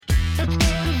Let's go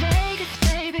to Vegas,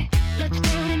 baby. Let's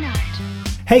go tonight.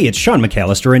 Hey, it's Sean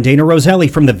McAllister and Dana Roselli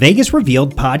from the Vegas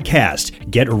Revealed podcast.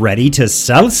 Get ready to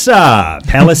salsa.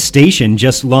 Palace Station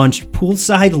just launched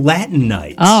Poolside Latin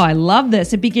Night. Oh, I love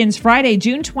this. It begins Friday,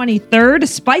 June 23rd.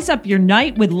 Spice up your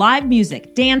night with live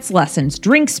music, dance lessons,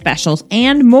 drink specials,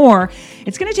 and more.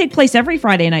 It's going to take place every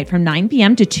Friday night from 9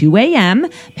 p.m. to 2 a.m.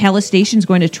 Palace Station is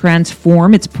going to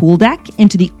transform its pool deck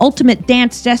into the ultimate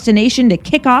dance destination to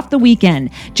kick off the weekend.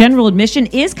 General admission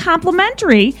is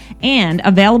complimentary and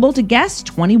available to guests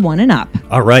 21 and up.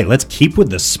 All right, let's keep with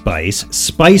the spice.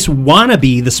 Spice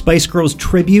Wannabe, the Spice Girls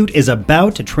tribute, is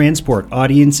about to transport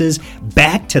audiences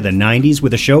back to the 90s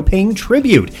with a show paying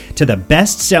tribute to the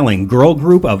best-selling girl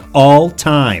group of all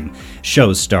time.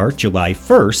 Shows start July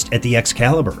 1st at the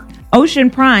Excalibur. Ocean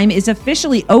Prime is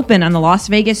officially open on the Las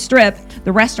Vegas Strip.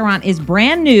 The restaurant is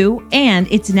brand new, and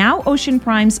it's now Ocean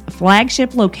Prime's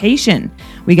flagship location.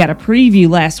 We got a preview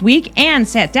last week and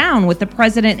sat down with the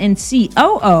president and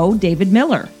COO, David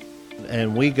Miller.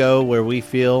 And we go where we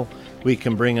feel we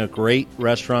can bring a great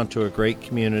restaurant to a great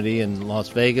community, and Las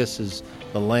Vegas is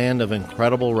the land of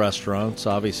incredible restaurants,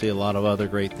 obviously a lot of other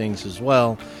great things as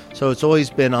well. So it's always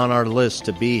been on our list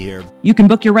to be here. You can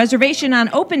book your reservation on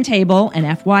OpenTable, and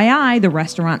FYI, the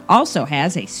restaurant also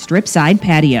has a strip-side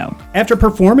patio. After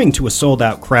performing to a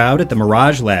sold-out crowd at the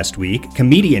Mirage last week,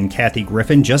 comedian Kathy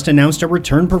Griffin just announced a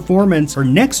return performance. Her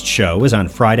next show is on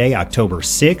Friday, October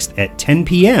 6th at 10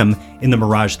 p.m. in the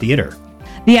Mirage Theater.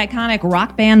 The iconic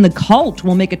rock band The Cult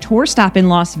will make a tour stop in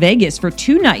Las Vegas for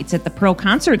 2 nights at the Pearl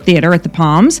Concert Theater at the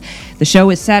Palms. The show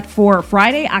is set for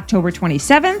Friday, October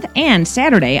 27th and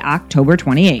Saturday, October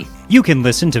 28th. You can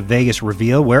listen to Vegas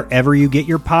Reveal wherever you get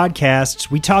your podcasts.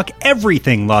 We talk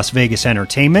everything Las Vegas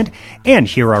entertainment and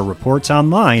hear our reports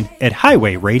online at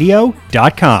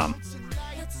highwayradio.com.